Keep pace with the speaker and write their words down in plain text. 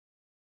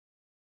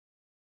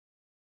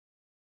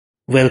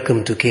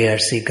Welcome to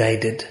KRC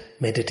Guided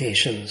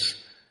Meditations,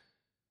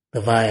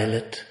 the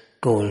Violet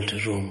Gold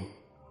Room.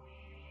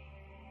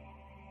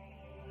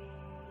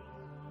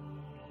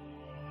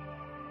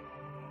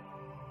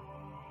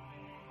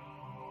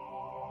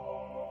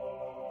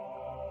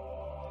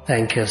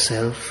 Thank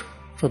yourself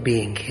for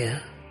being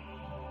here.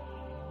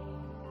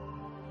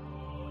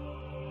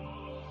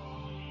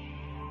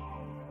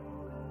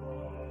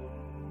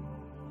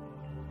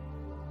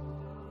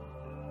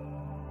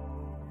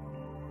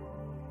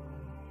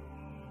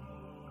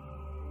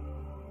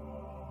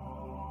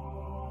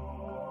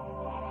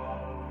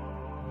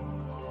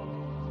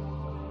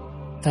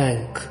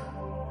 Thank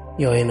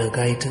your inner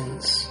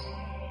guidance,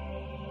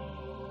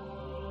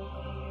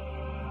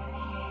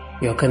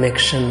 your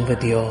connection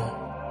with your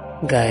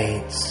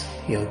guides,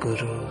 your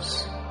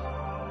gurus.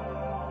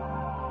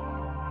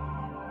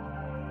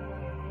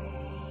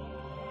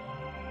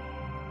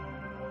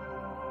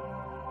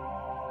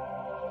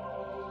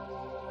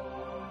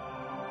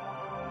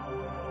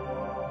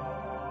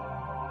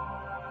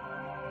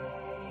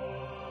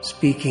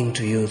 Speaking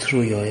to you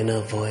through your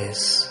inner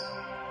voice,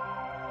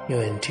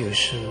 your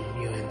intuition,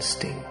 your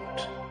instinct.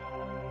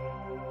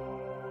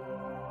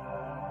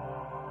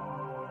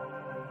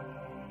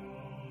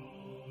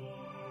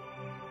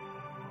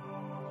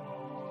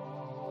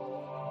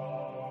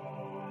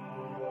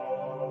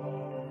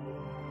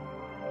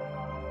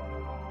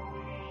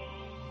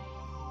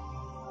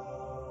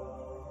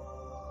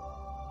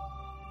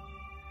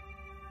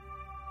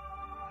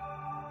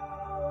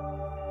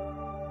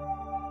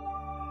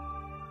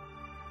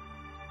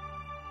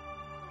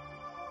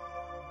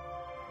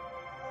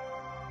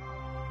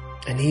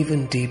 And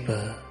even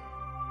deeper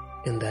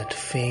in that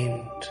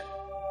faint,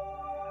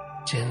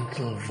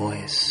 gentle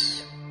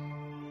voice,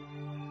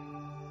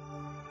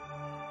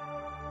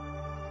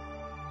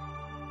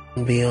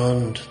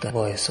 beyond the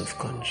voice of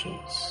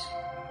conscience,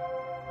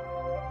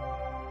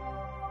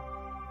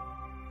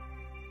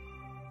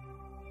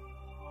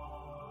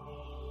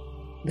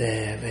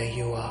 there where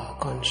you are,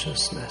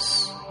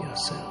 consciousness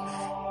yourself.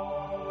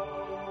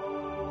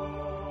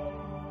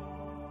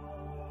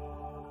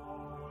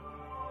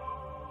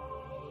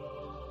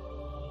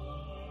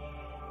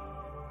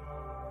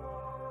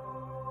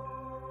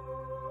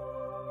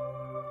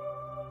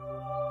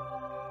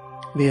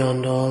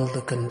 Beyond all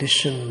the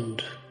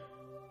conditioned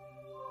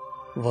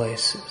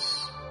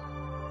voices,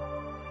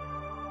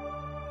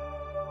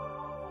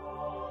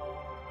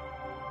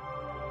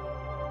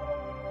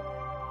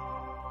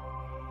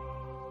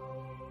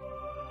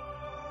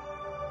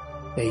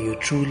 where you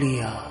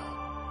truly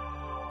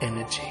are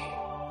energy.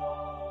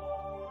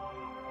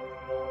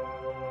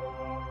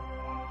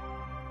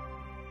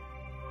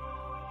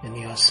 And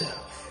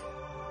yourself.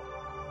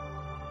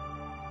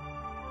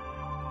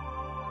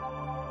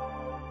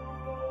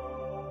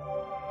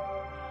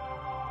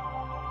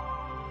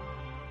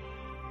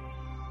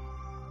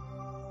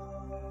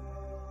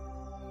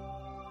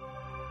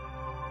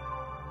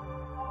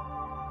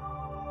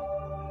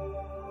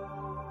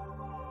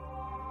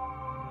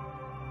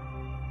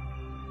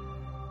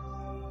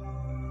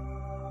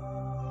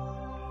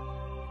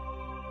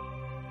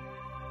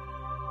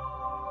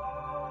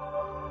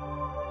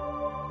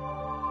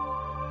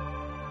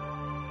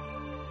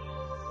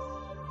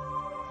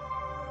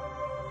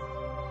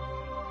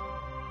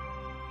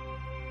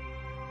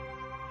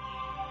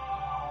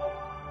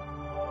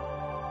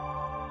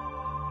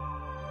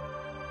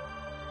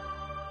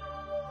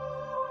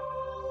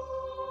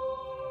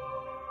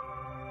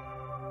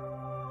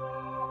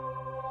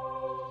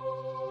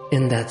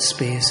 In that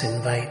space,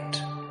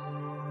 invite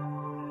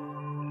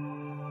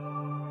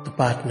the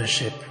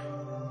partnership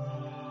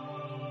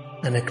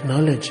and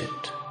acknowledge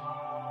it,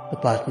 the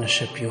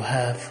partnership you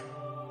have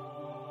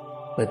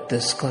with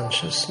this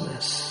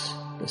consciousness,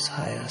 this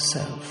higher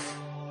self,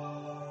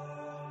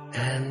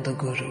 and the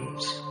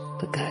gurus,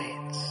 the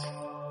guides.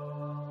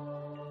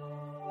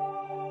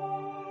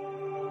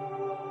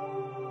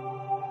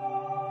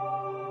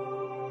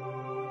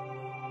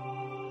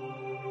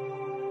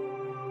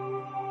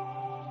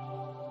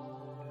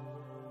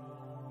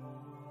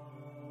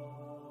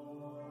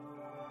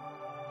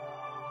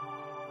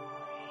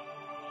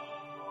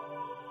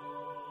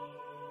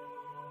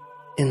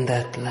 In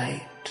that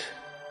light,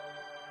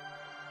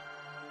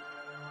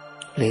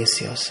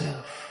 place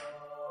yourself.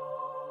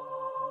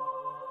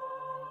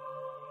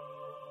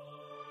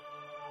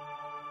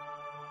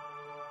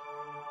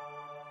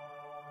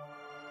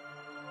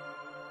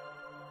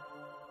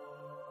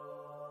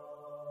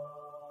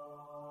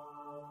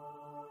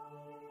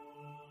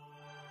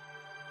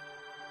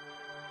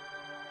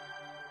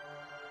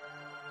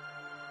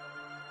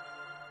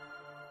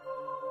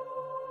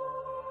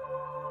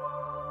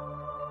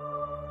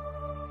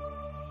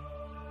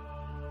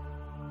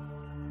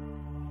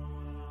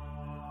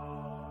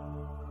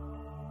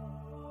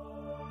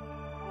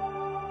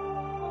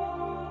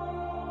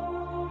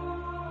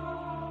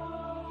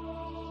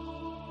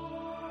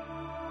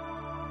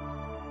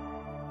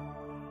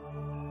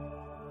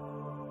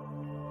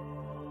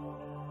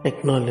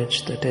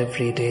 Acknowledge that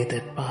every day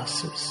that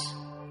passes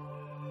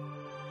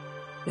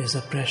is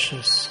a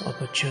precious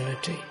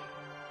opportunity.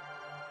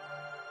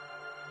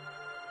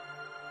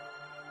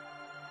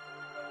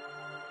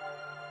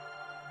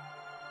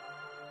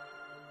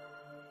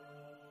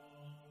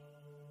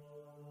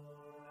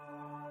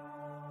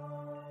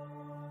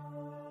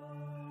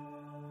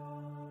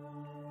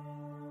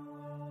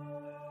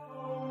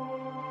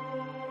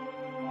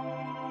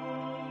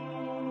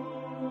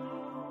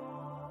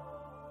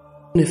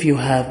 If you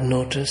have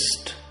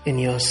noticed in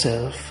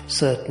yourself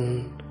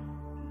certain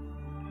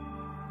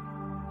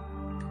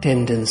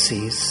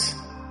tendencies,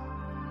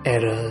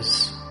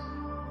 errors,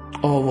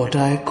 or what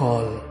I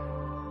call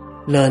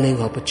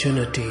learning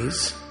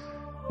opportunities,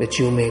 which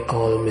you may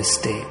call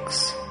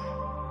mistakes,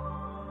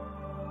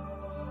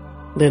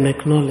 then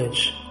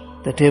acknowledge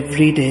that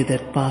every day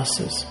that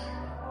passes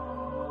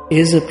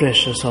is a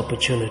precious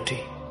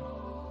opportunity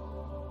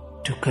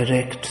to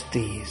correct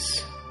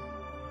these.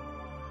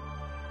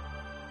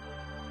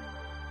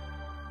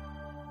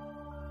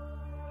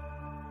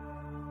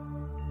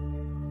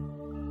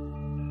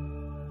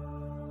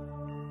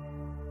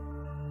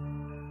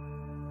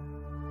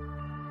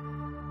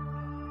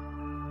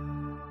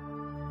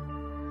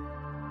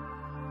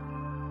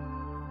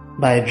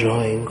 By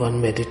drawing on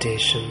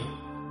meditation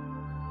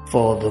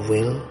for the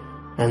will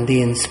and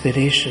the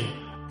inspiration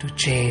to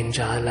change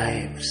our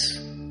lives.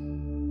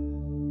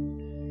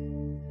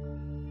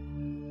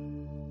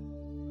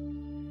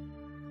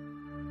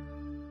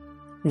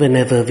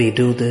 Whenever we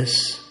do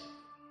this,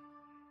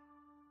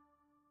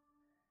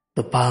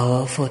 the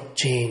power for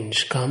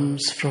change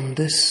comes from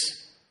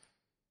this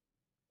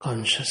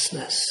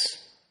consciousness,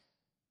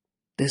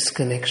 this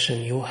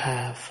connection you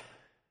have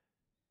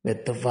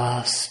with the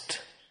vast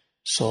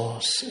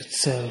Source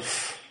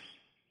itself,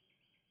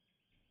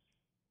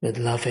 with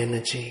love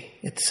energy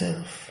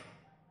itself.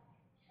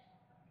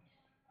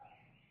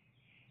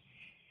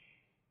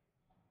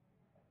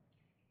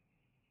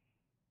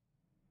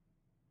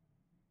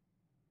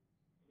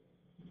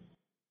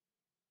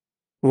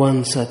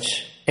 One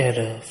such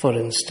error, for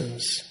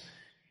instance,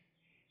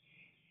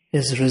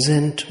 is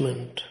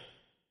resentment.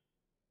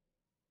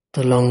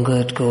 The longer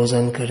it goes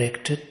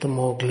uncorrected, the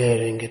more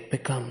glaring it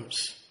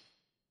becomes.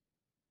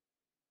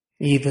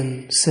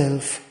 Even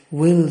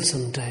self-will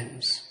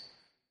sometimes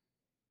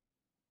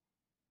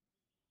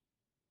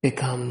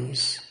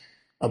becomes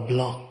a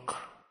block,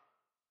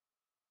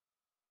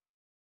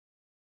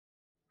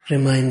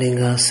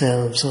 reminding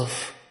ourselves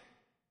of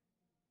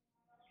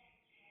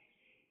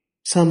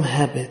some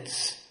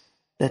habits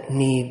that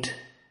need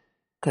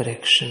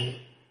correction,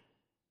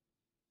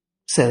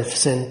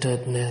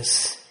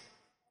 self-centeredness,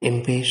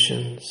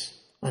 impatience,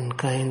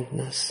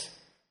 unkindness,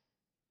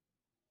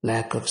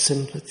 lack of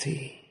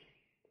sympathy,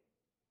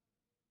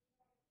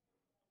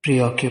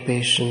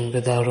 preoccupation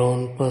with our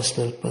own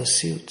personal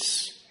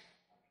pursuits.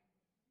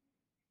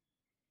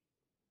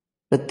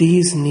 But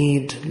these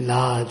need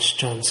large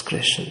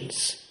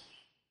transgressions,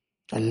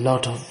 a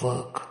lot of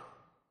work,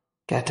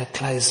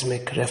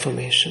 cataclysmic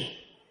reformation.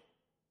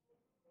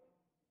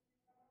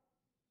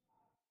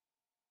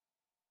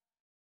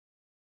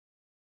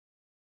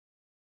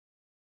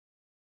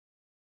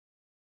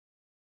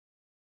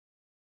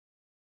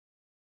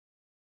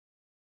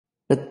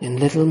 But in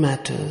little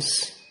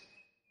matters,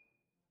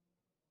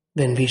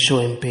 when we show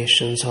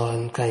impatience or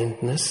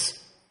unkindness,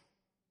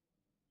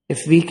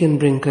 if we can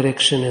bring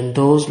correction in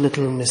those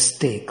little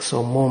mistakes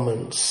or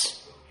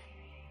moments,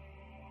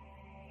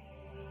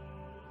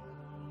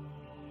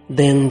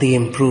 then the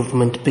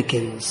improvement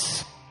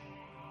begins.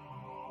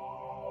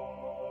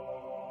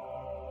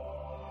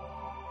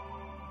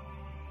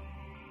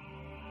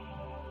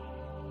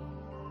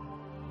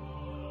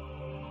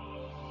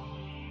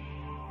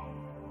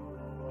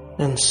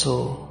 And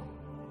so,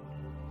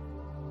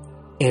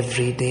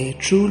 every day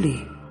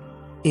truly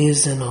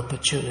is an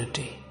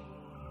opportunity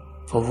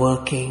for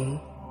working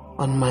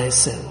on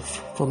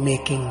myself, for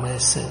making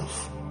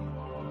myself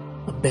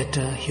a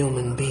better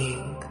human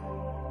being.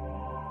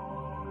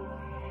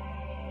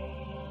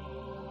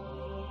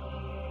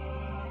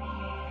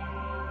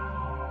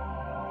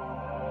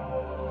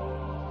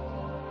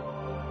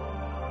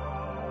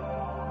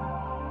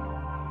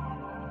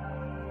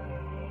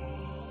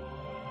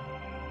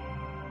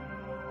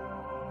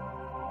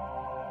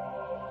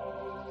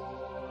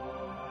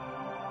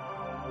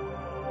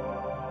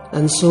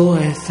 And so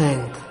I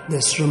thank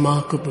this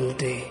remarkable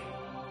day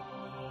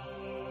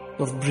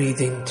of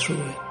breathing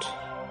through it.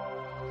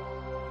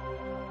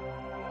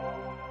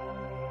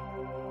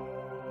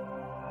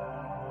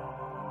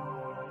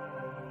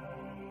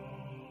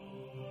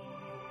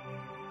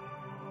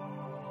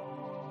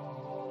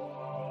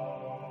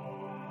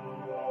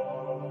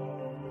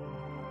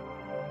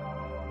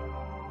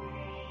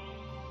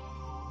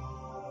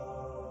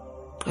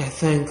 I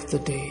thank the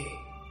day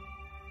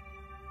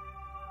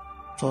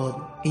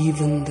for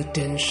even the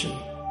tension,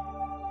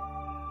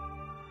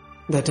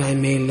 that I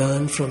may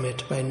learn from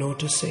it by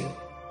noticing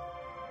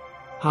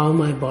how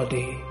my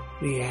body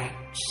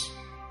reacts,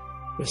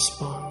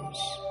 responds.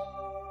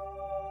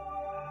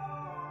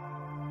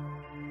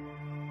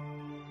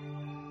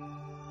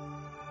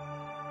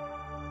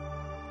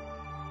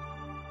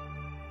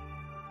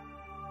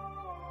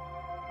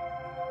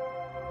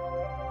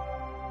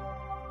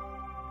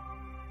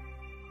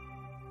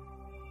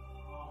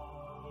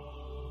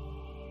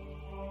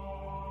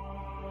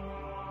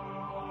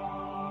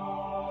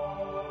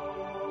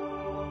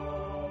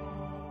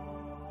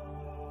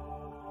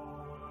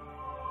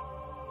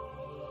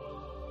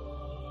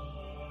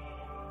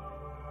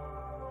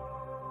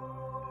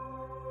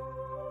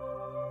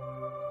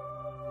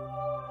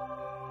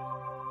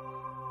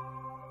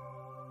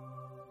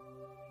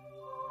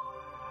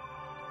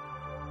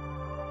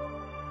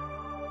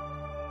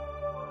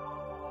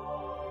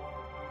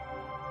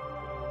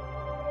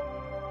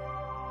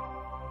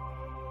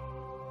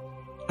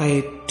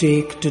 I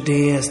take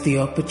today as the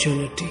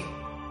opportunity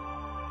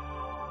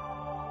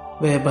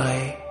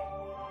whereby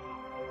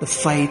the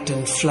fight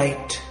and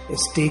flight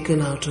is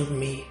taken out of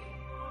me,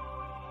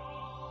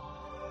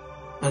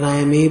 and I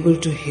am able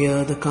to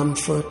hear the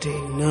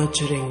comforting,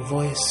 nurturing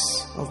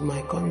voice of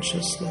my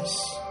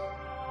consciousness.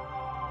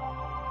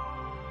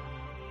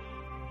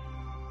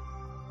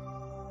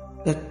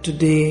 That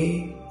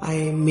today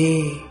I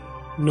may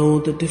know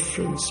the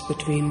difference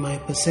between my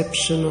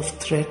perception of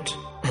threat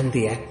and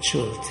the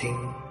actual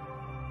thing.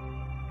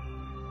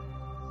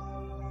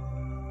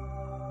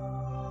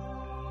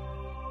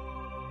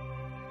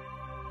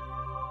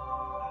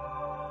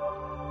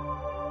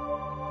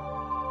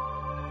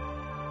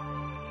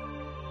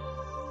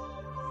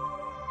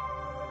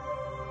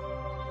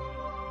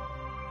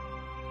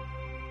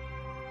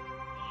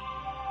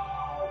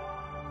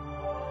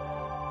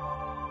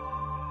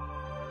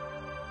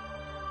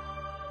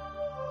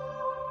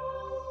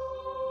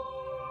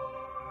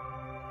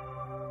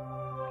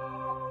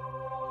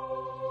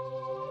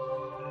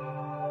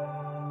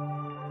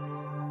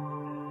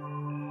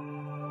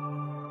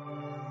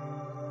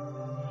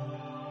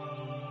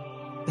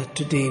 That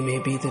today may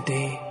be the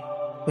day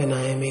when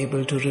I am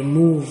able to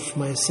remove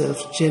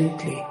myself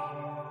gently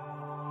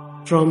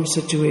from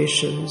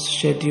situations,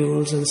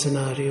 schedules and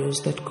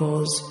scenarios that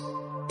cause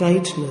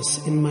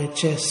tightness in my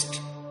chest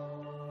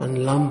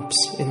and lumps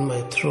in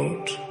my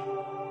throat,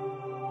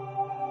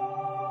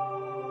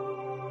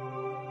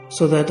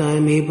 so that I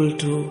am able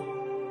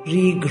to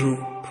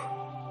regroup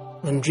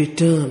and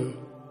return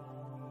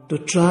to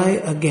try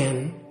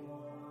again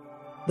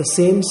the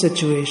same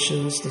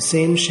situations, the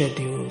same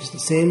schedules, the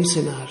same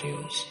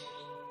scenarios,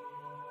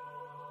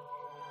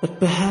 but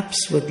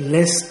perhaps with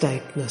less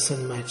tightness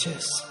in my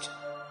chest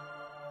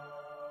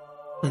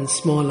and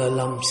smaller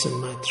lumps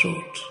in my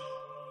throat.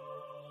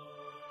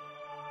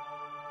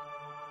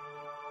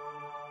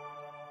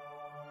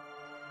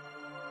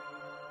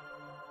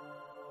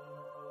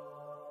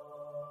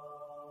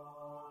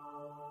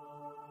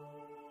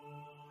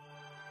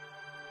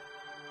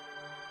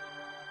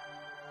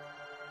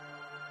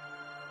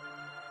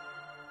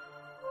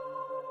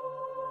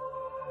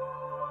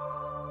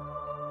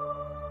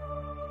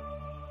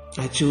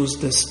 I choose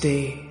this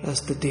day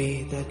as the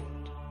day that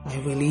I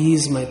will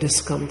ease my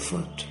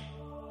discomfort.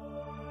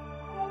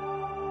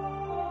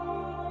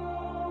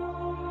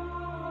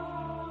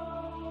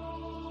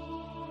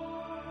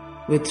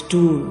 With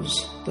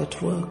tools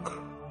that work.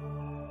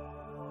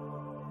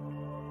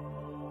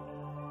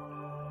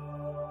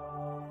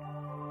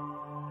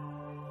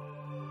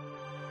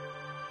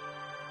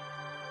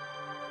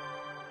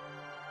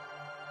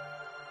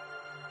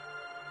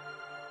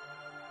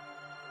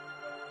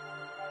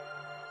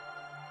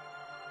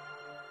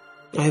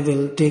 I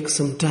will take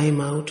some time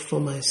out for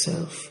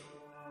myself,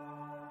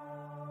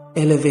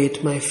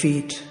 elevate my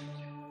feet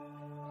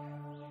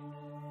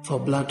for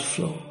blood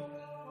flow.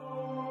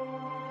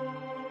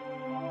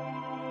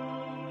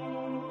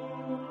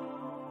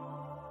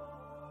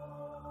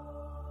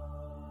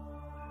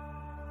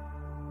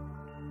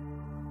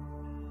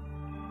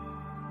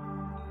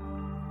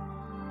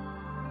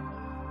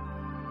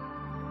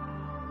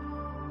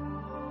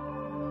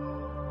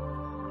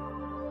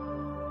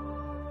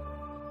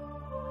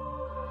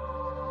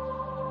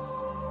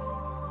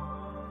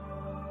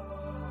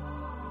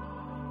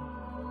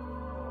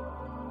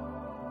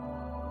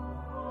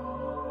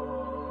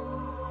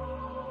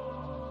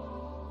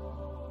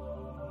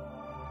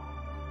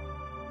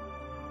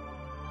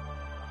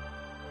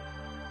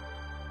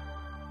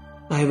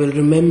 I will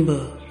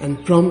remember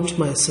and prompt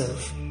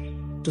myself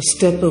to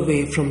step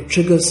away from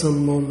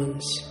triggersome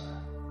moments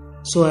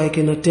so I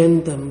can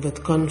attend them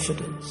with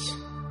confidence.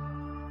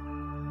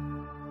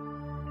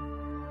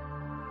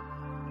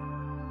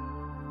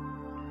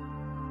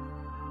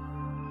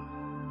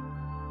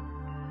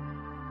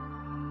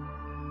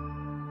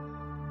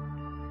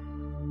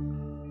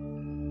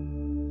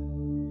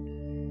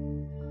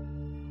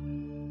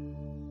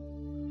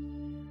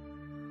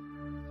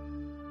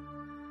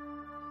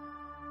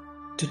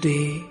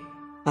 Today,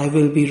 I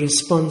will be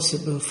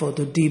responsible for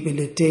the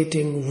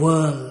debilitating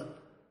whirl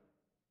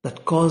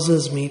that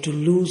causes me to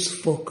lose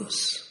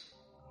focus.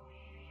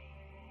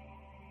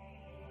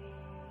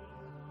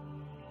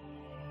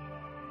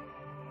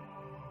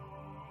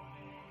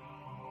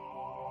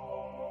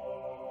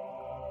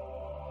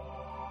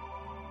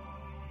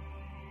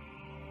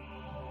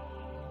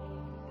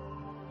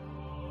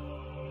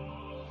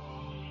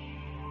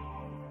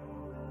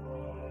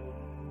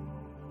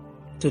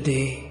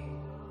 Today,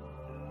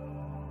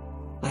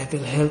 I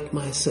will help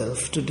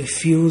myself to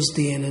diffuse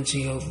the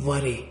energy of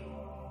worry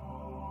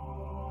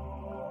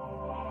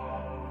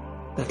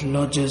that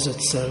lodges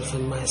itself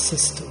in my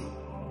system.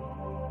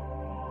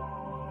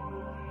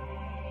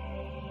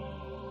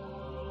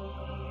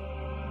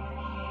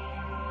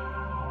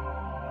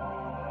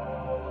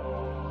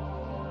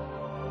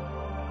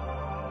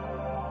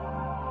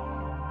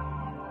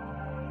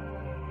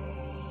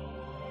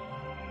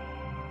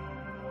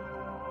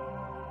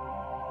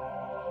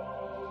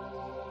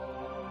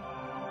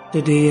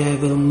 Today I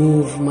will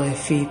move my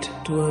feet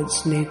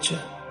towards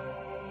nature.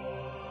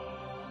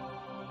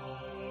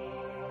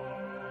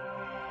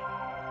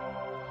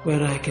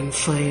 Where I can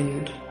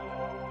find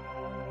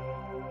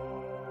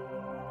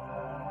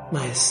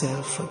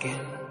myself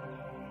again.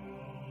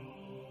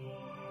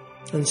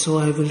 And so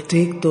I will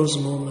take those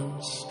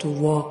moments to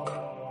walk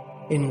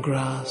in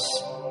grass,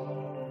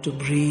 to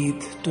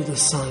breathe to the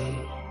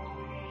sun.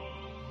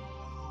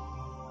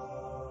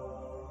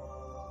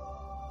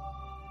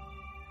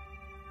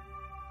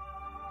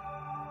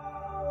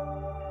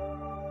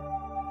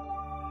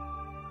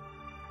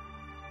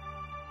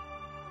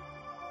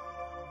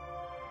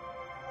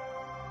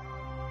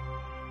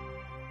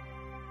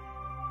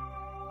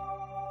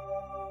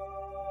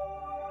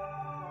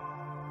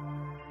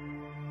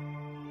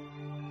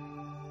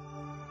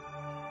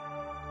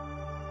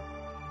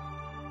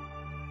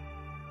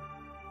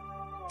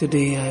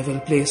 Today I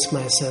will place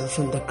myself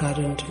in the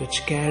current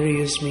which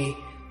carries me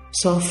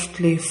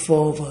softly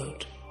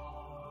forward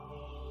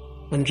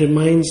and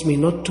reminds me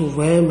not to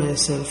wear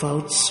myself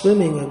out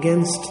swimming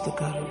against the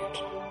current.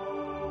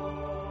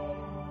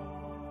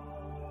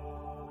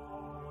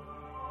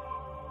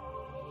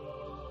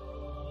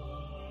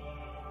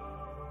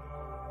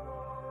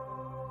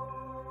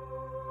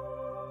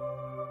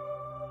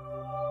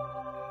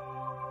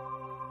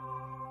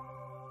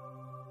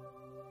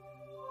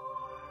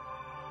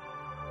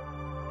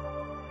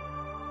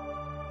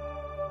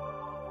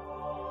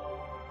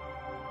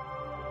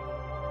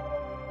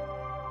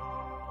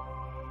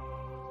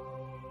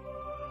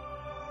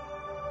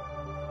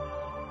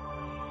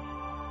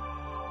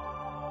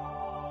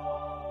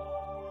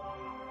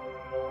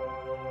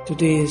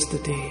 Today is the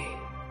day,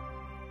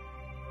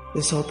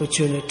 this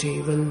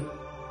opportunity when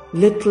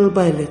little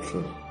by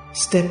little,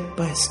 step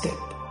by step,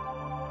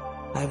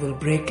 I will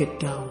break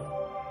it down,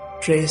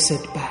 trace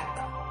it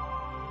back,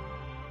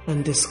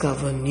 and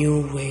discover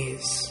new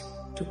ways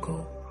to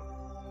cope.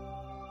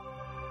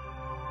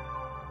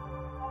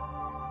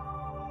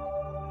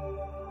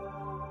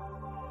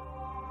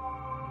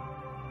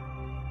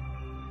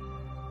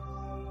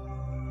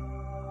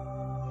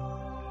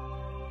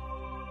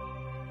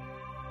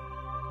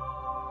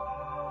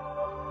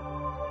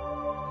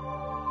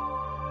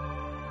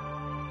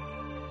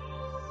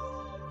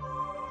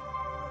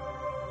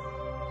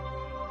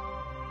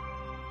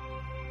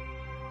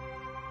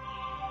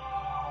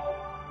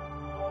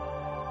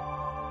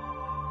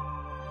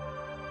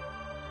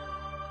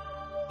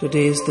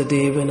 Today is the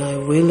day when I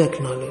will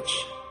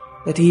acknowledge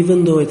that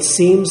even though it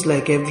seems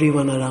like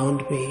everyone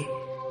around me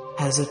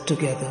has it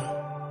together,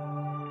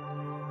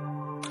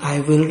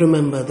 I will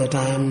remember that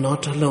I am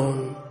not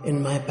alone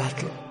in my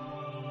battle.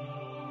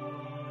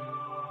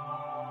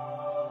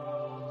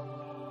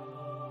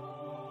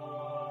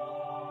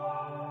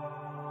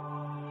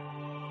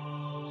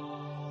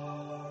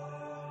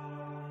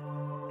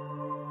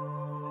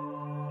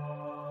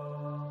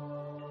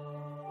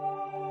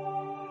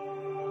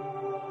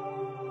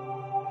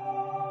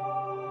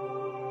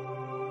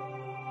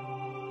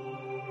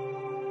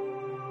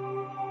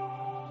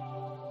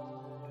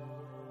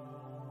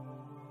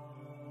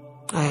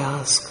 I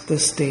ask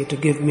this day to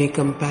give me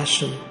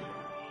compassion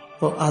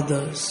for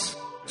others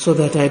so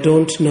that I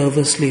don't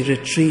nervously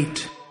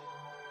retreat,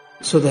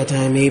 so that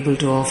I am able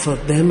to offer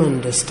them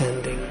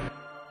understanding.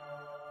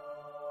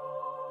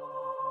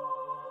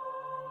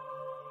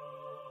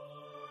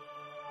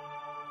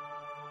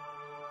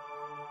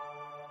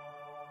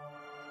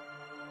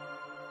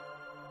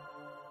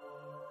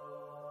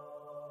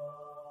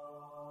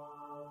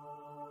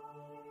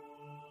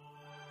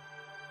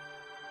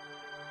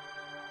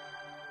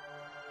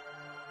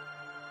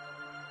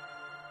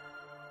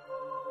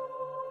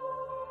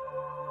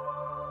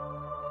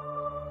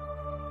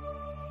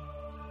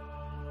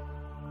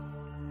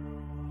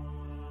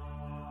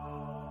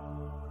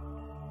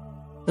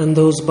 And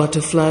those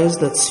butterflies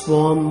that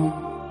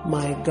swarm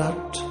my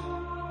gut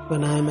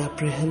when I am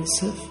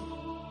apprehensive,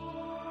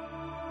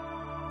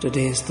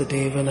 today is the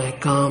day when I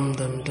calm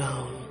them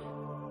down.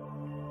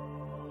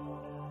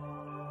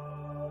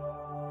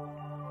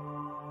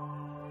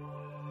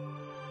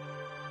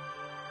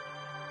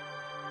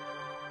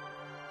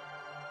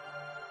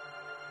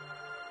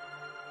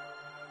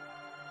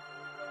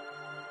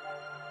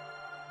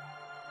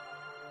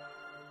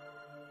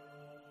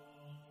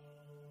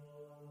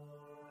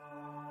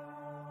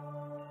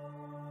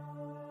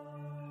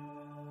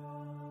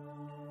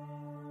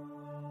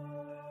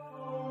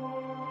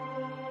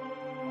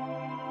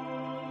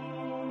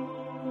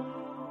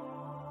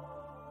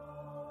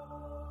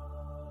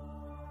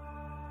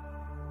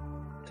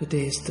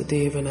 Today is the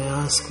day when I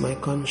ask my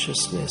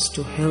consciousness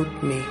to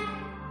help me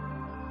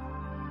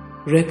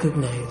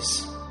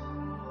recognize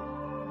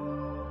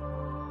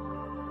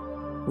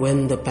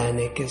when the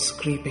panic is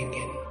creeping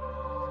in.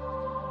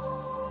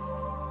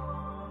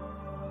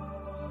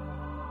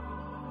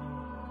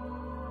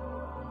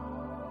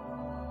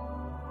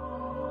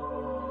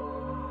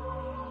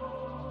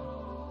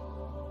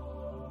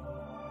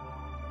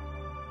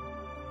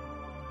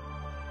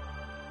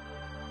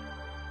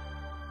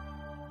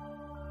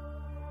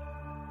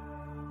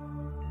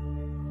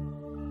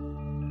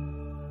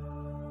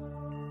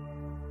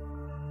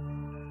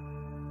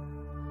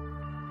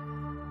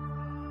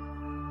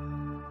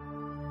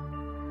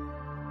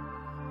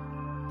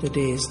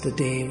 Today is the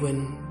day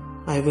when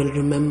I will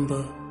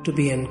remember to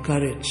be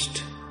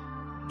encouraged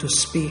to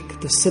speak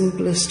the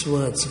simplest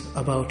words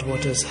about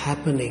what is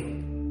happening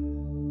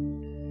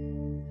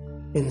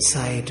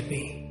inside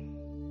me.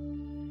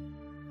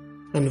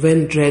 And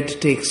when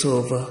dread takes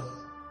over,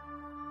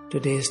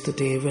 today is the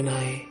day when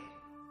I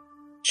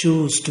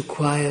choose to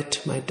quiet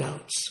my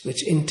doubts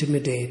which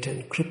intimidate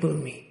and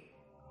cripple me.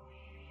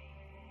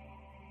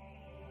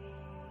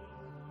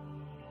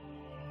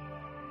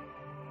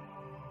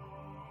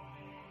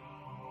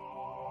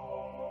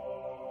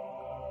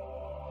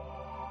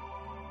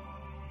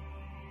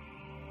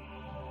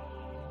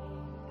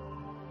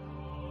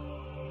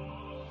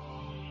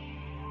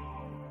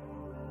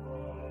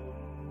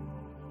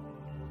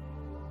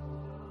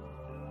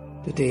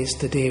 Today is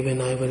the day when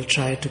I will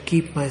try to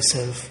keep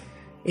myself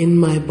in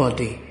my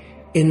body,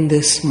 in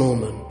this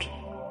moment,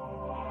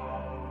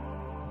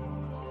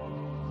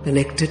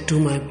 connected to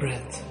my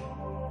breath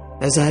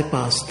as I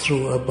pass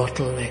through a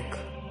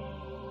bottleneck.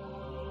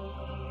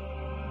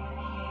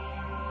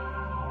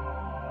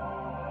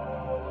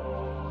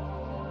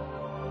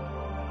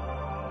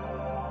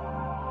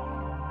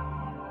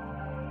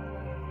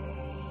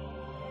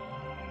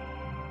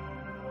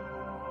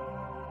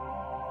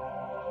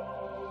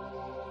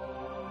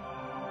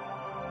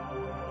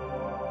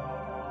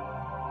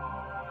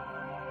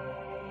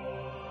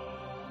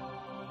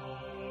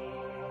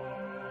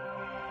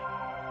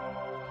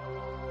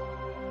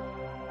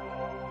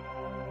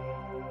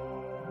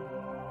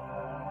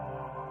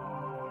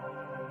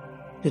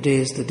 Today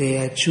is the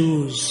day I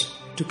choose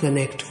to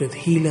connect with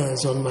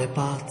healers on my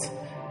path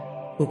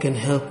who can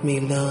help me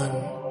learn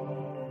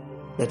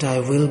that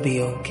I will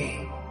be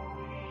okay.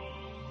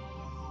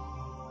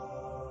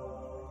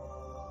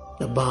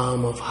 The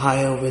balm of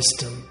higher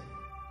wisdom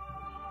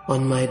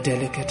on my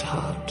delicate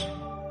heart.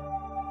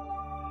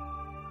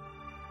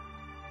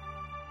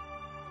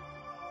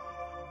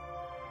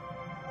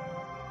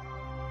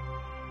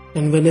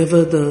 And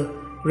whenever the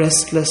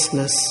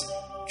restlessness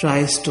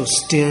tries to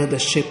steer the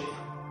ship,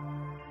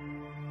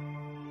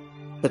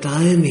 that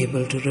I am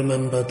able to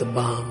remember the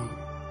balm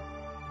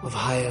of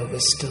higher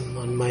wisdom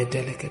on my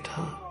delicate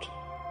heart.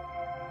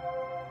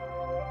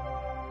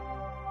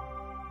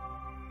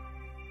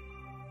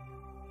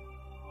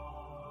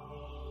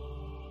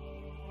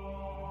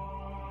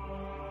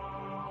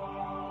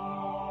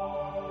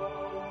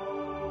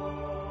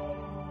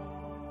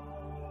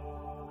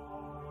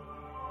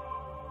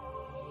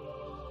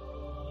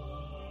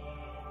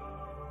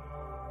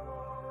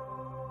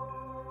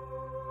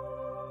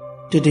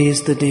 Today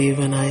is the day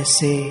when I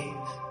say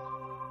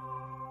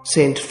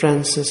Saint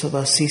Francis of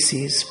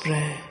Assisi's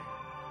prayer.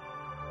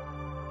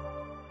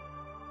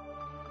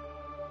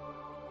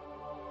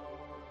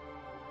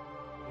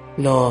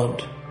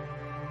 Lord,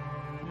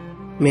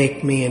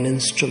 make me an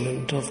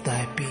instrument of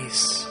thy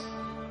peace.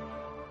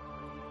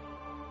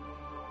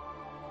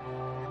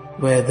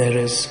 Where there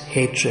is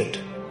hatred,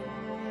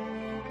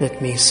 let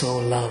me sow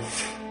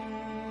love.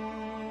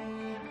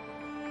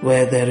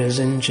 Where there is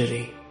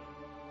injury,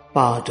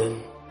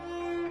 pardon.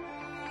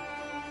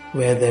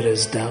 Where there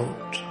is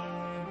doubt,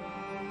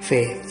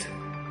 faith.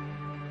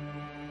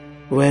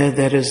 Where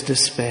there is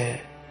despair,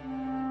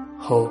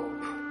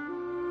 hope.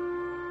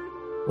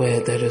 Where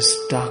there is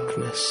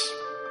darkness,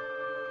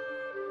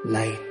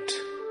 light.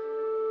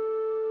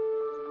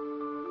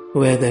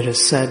 Where there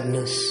is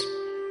sadness,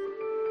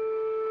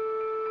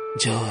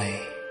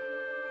 joy.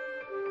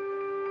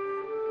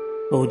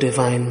 O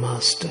Divine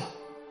Master,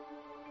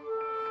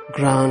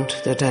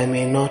 grant that I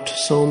may not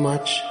so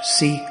much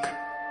seek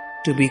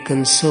to be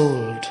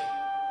consoled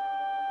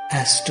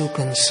as to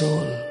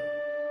console,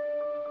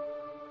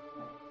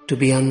 to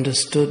be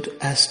understood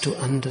as to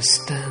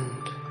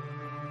understand,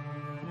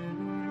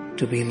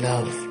 to be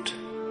loved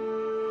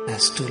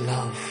as to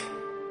love.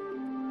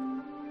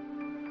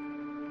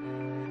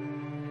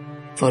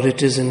 For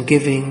it is in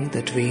giving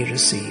that we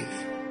receive.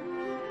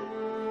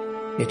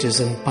 It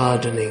is in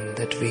pardoning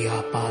that we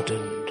are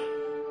pardoned.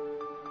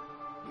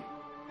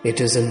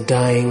 It is in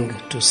dying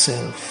to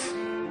self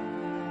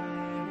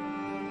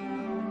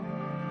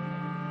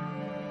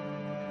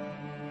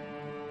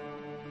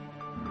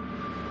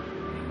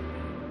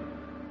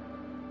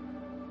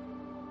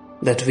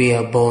that we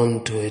are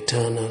born to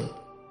eternal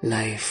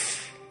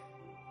life.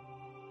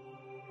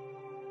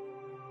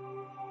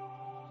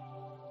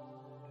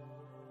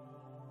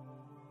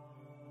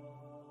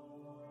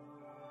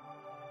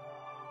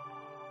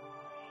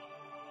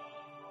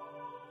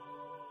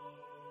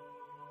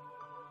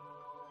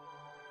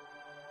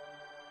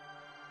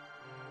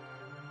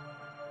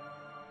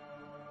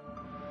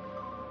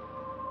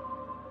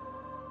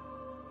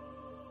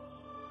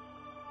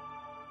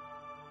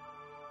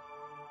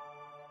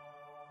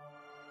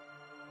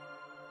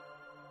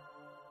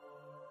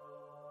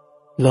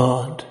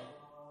 Lord,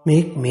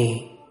 make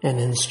me an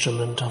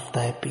instrument of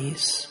thy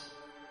peace.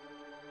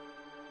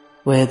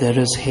 Where there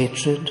is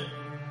hatred,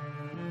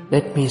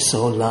 let me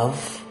sow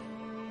love.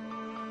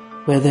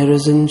 Where there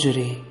is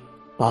injury,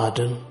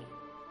 pardon.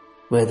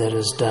 Where there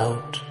is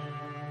doubt,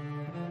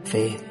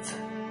 faith.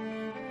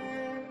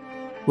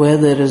 Where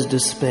there is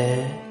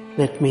despair,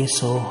 let me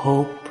sow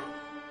hope.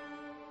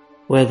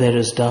 Where there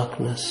is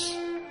darkness,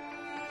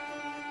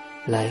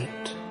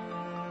 light.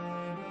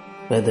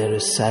 Where there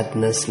is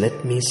sadness,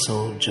 let me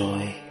sow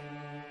joy.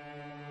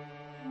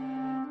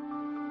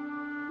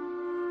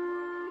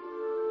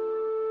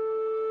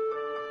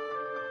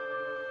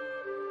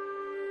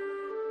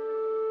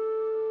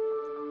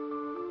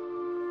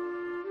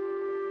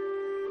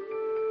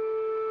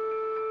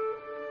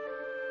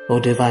 O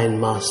Divine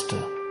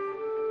Master,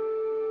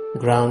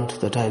 grant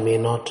that I may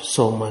not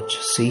so much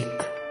seek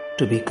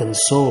to be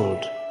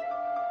consoled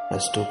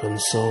as to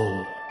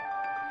console.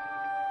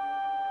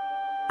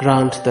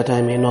 Grant that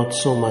I may not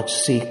so much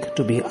seek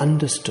to be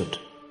understood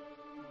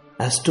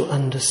as to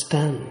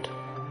understand.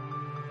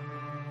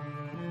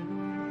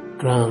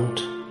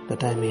 Grant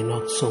that I may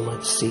not so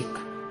much seek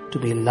to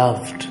be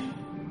loved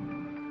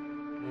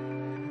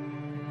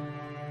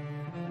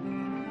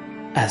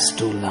as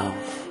to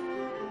love.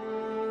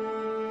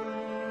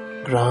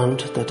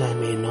 Grant that I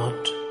may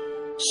not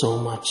so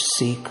much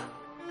seek,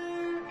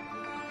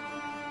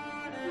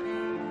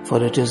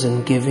 for it is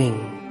in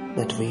giving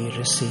that we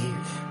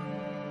receive.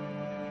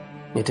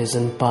 It is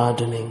in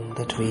pardoning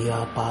that we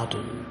are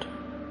pardoned.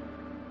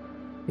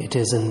 It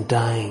is in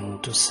dying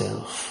to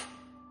self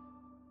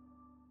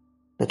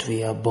that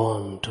we are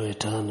born to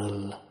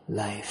eternal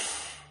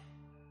life.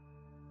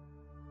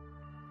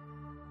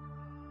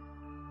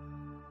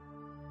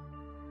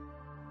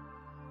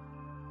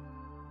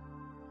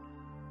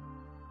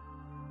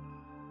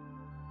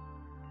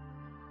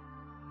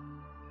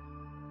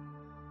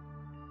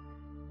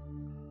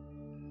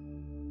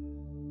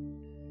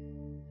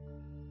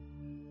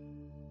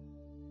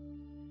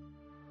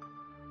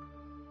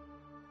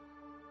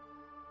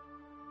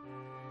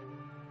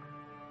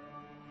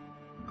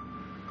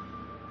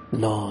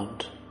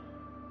 Lord,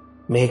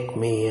 make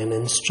me an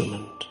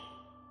instrument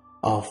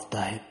of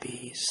Thy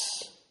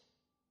peace.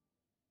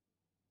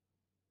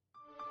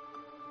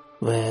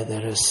 Where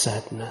there is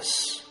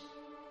sadness,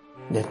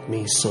 let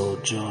me sow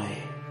joy.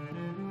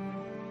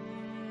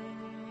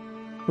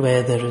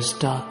 Where there is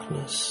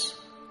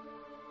darkness,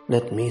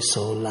 let me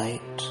sow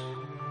light.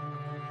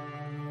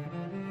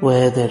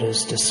 Where there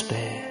is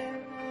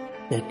despair,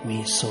 let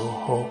me sow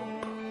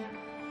hope.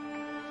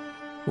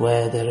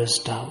 Where there is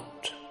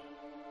doubt,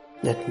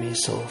 let me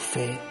sow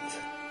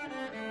faith.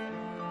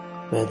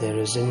 Where there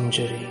is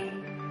injury,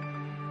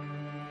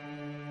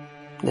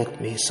 let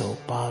me sow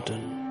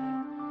pardon.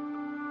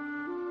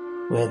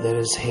 Where there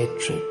is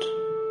hatred,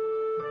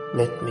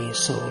 let me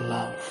sow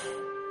love.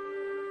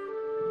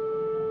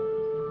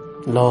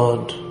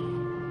 Lord,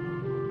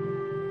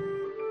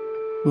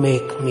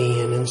 make me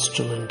an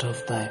instrument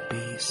of Thy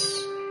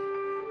peace.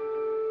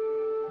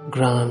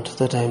 Grant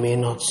that I may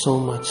not so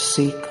much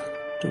seek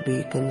to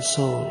be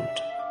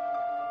consoled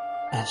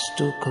as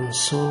to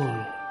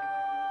console,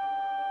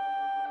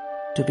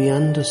 to be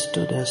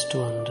understood as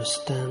to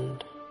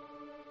understand,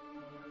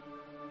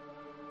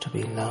 to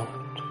be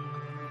loved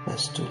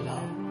as to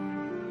love.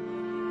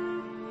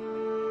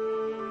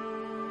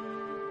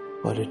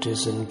 For it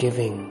is in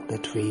giving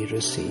that we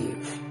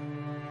receive.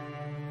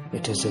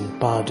 It is in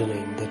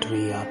pardoning that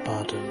we are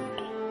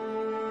pardoned.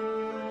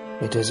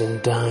 It is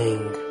in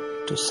dying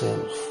to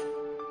self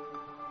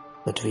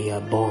that we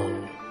are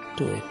born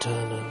to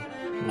eternal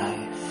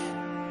life.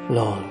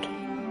 Lord,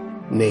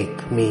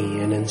 make me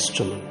an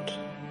instrument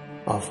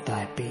of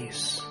Thy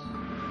peace.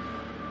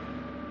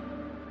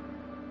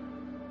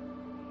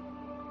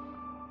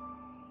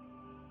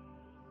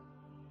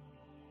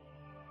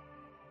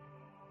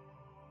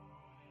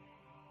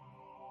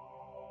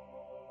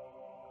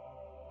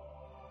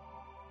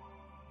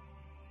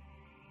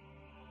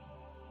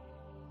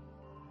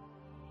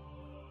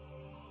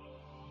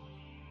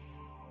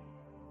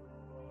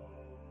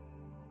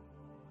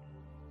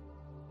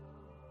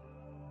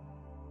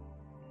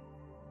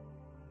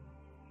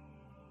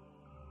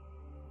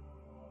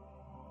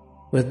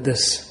 With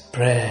this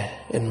prayer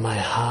in my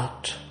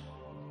heart,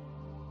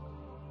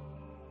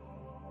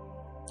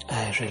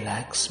 I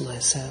relax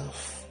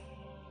myself.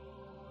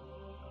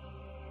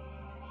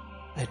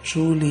 I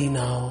truly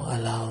now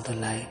allow the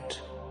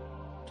light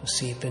to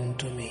seep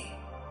into me,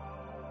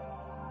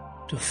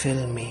 to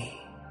fill me.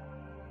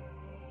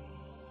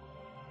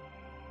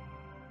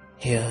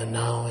 Here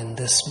now in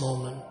this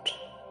moment,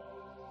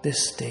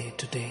 this day,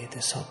 today,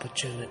 this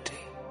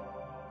opportunity,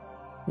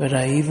 where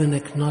I even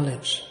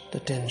acknowledge the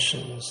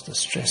tensions, the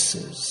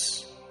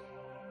stresses,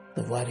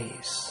 the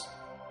worries.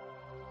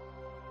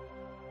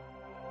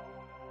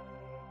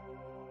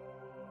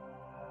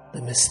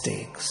 The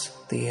mistakes,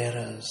 the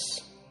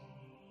errors.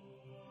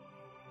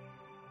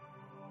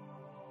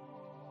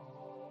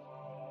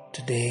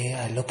 Today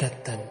I look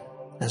at them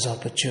as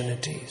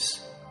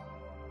opportunities,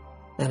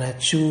 and I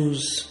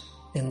choose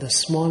in the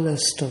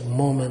smallest of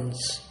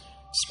moments,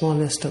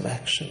 smallest of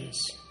actions,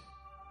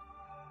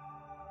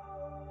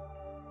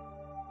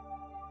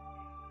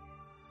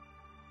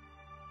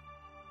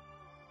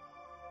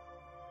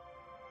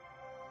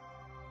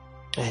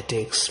 I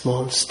take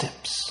small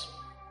steps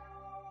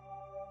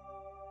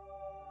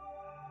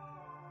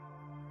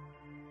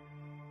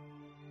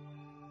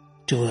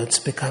towards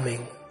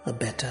becoming a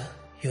better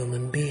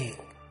human being.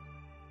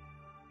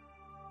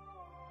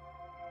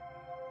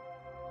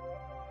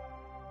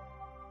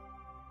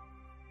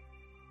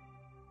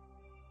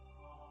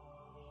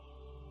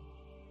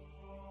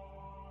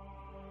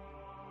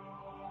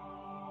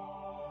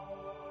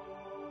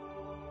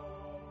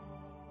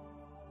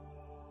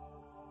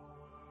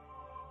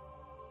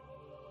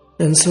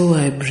 And so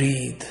I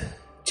breathe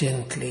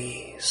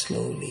gently,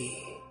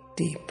 slowly,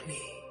 deeply.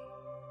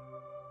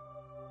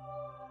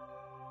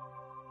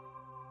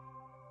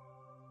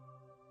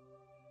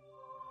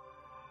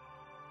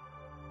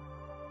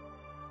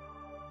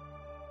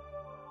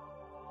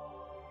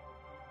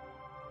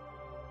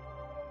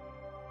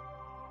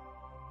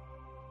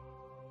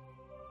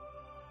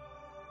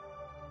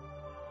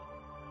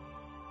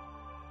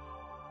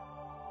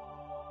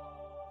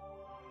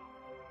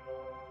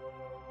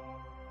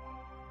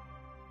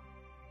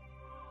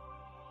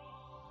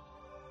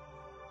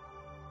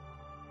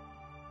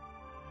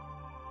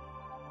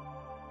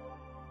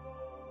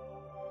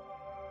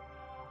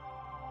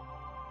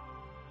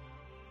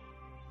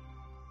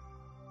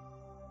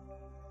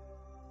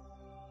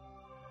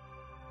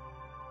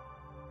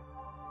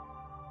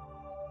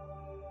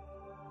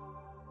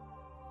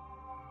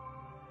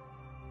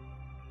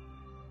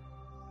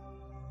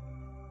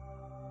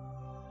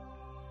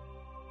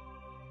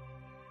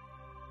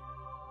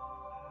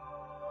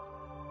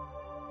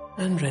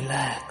 And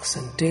relax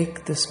and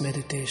take this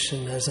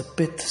meditation as a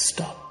pith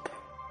stop,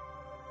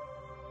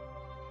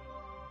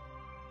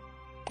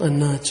 a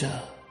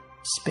nurture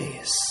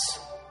space.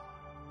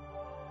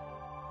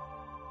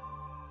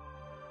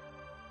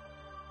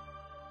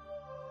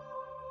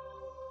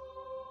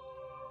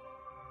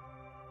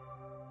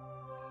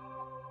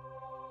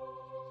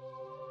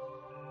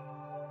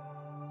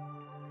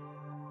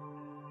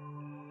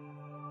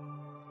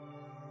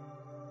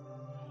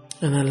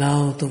 And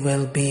allow the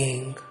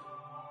well-being,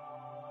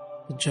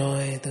 the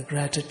joy, the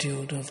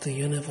gratitude of the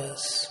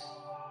universe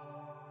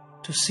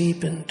to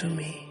seep into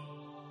me,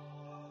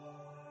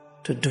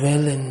 to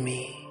dwell in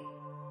me.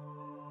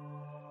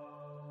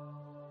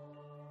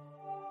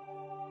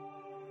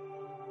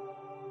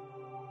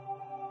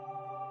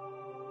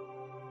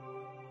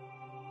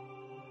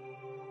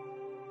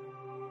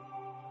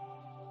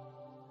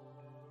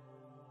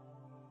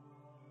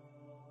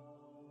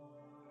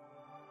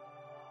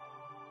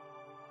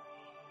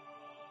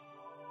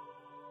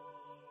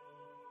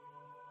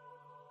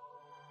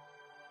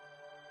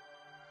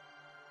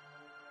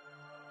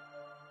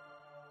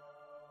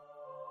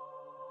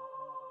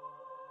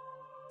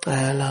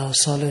 I allow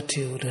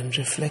solitude and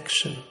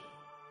reflection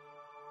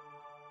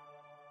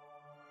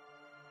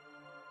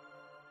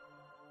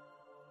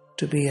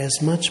to be as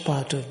much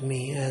part of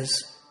me as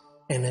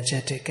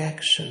energetic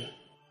action.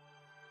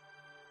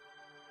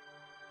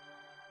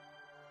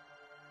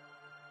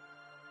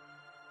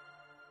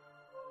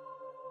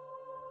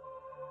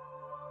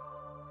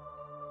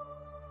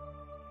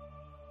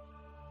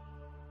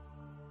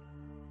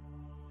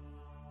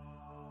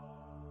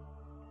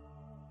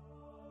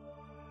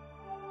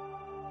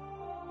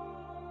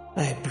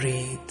 I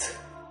breathe,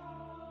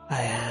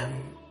 I am.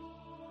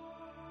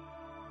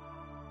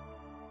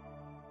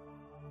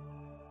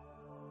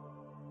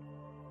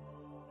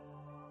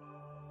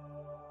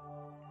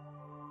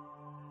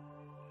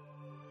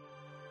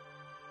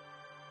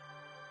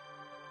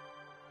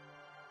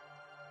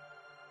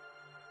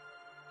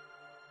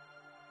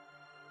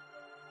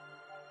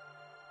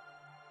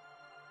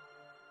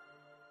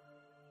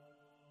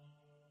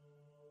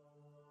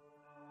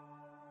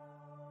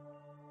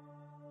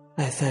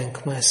 I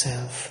thank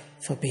myself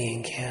for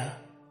being here.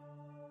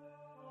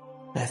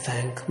 I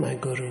thank my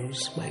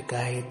gurus, my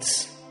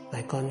guides,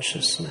 my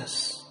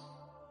consciousness.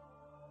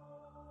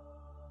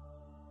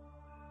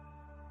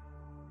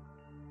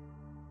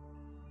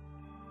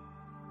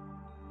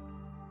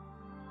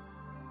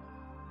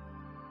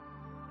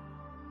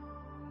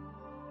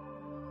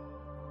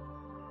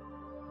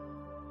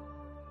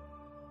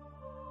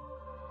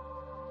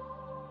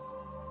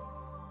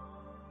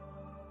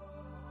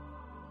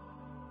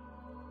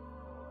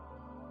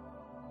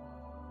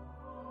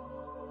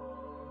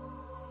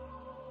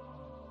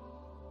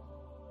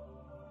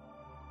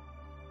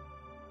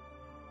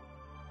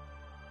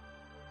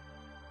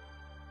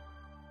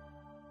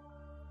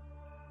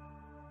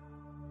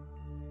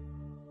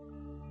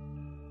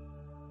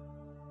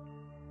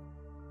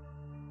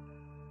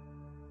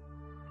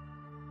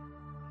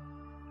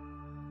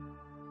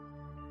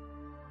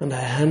 And I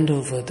hand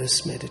over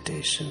this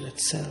meditation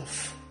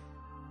itself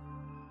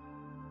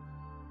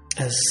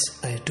as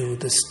I do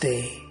this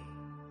day.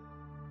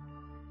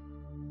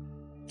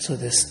 So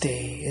this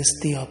day is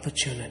the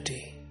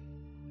opportunity.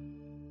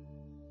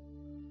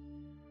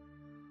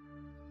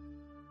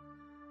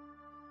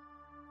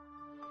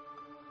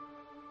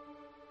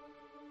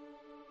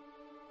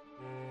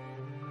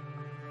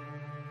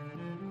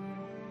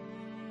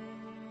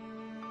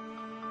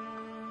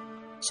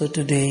 So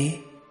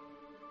today,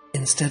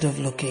 instead of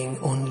looking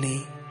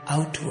only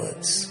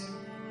outwards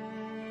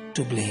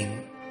to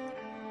blame,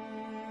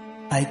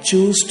 I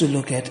choose to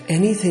look at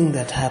anything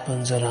that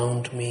happens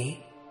around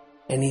me,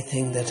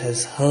 anything that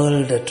has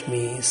hurled at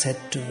me, said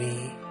to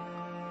me,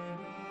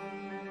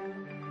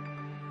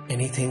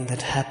 anything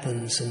that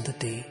happens in the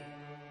day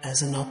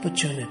as an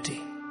opportunity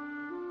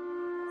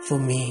for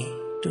me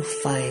to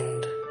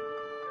find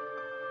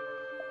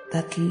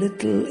that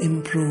little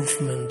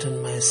improvement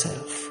in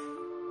myself.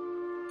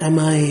 Am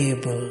I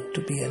able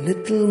to be a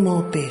little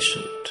more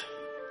patient?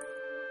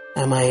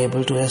 Am I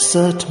able to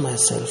assert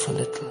myself a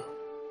little?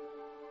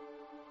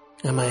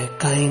 Am I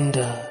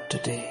kinder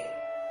today?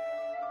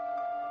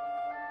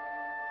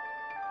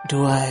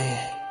 Do I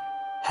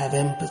have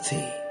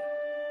empathy?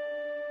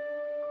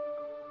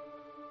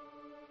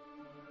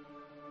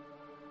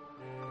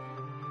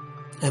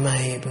 Am I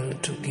able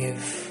to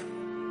give?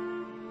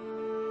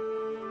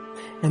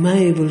 Am I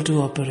able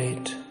to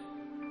operate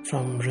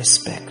from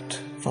respect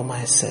for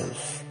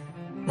myself?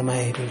 Am I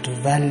able to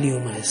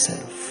value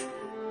myself?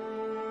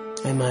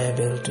 Am I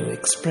able to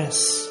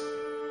express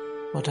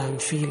what I'm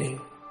feeling,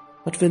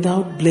 but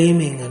without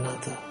blaming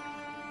another?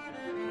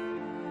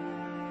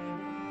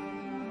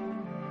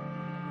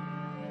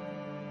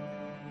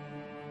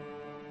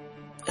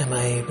 Am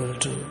I able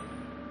to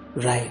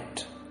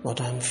write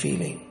what I'm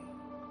feeling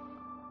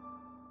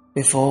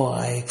before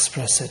I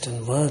express it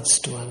in words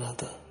to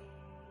another?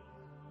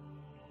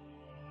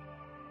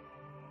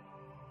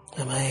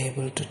 Am I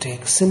able to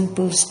take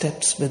simple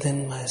steps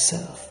within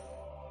myself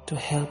to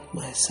help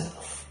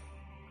myself?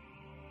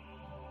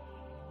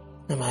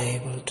 Am I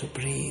able to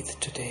breathe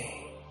today?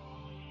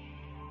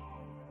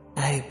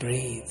 I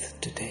breathe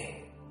today.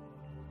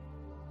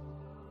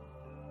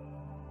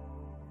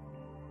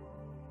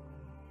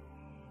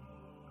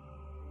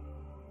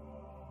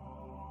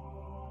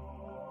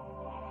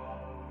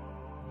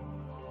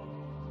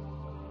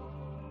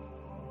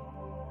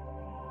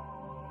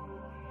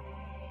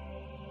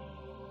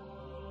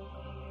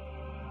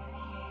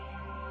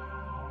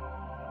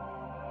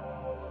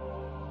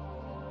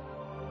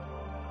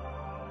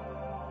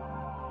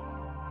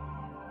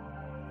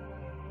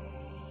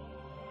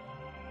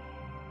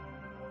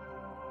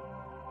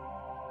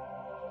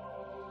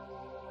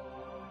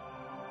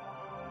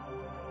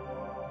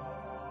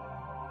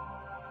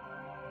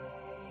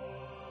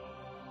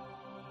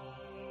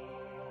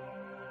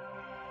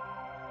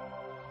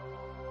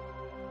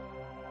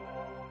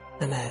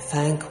 And I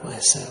thank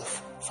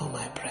myself for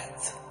my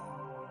breath.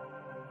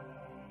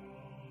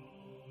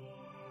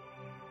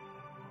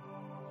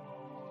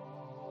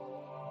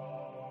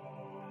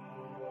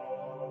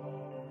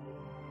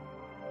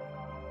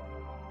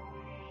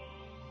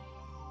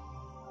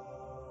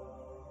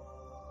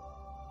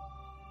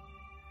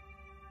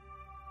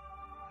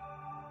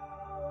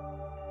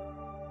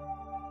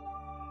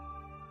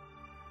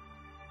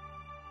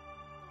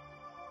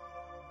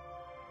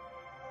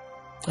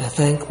 I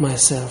thank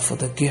myself for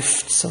the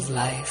gifts of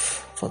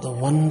life, for the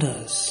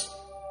wonders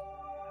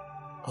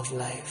of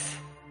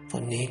life,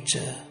 for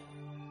nature.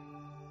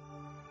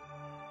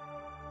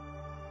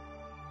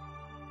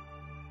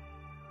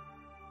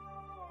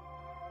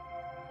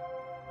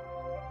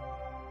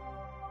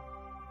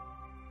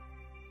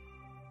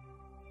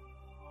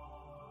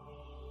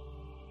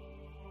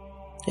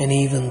 And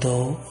even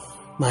though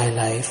my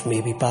life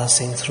may be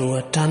passing through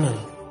a tunnel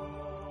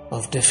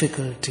of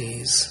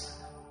difficulties,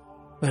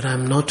 where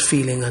I'm not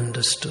feeling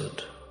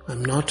understood,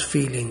 I'm not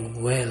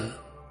feeling well.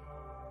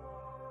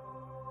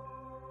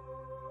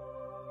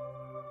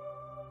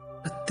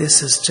 But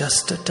this is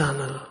just a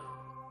tunnel,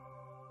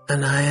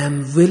 and I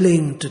am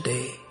willing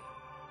today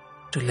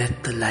to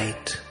let the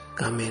light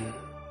come in.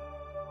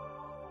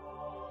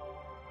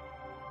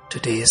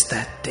 Today is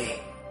that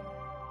day,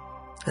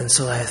 and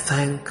so I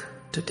thank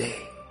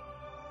today.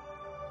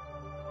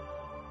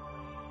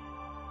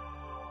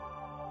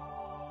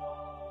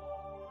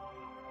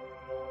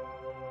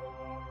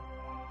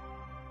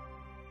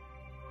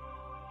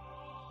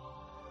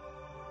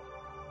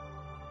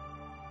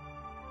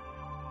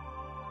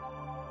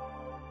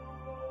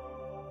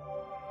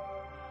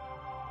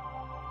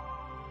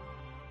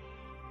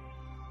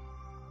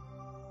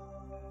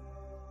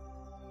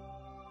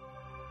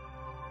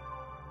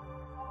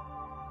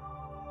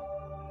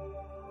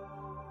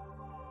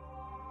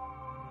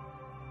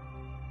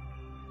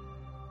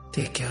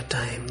 Take your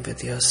time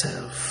with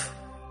yourself,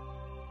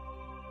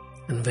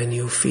 and when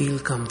you feel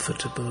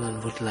comfortable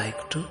and would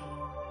like to,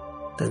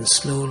 then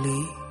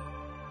slowly,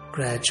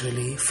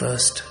 gradually,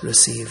 first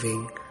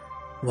receiving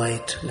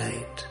white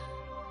light,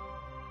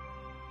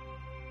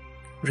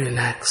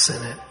 relax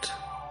in it.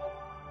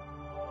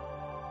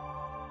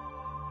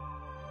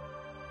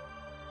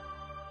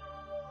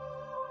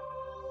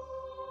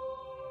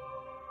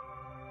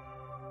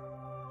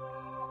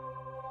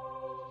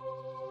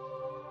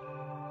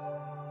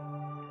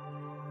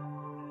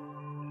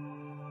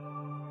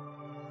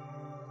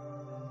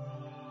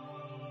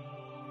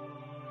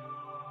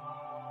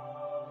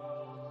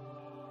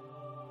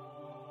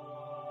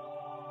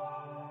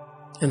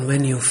 And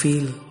when you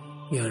feel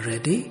you're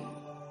ready,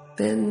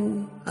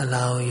 then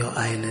allow your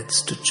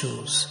eyelids to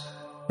choose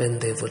when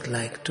they would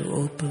like to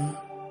open.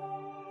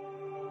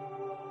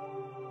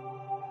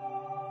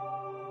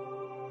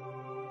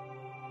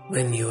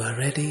 When you are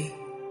ready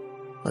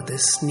for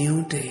this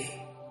new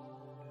day,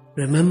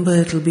 remember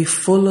it will be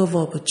full of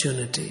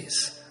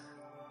opportunities.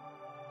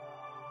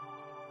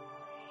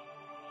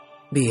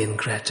 Be in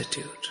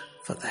gratitude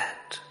for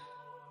that.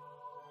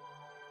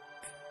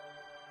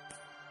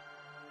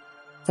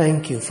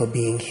 Thank you for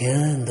being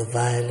here in the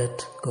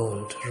Violet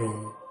Gold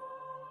Room.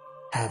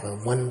 Have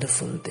a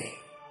wonderful day.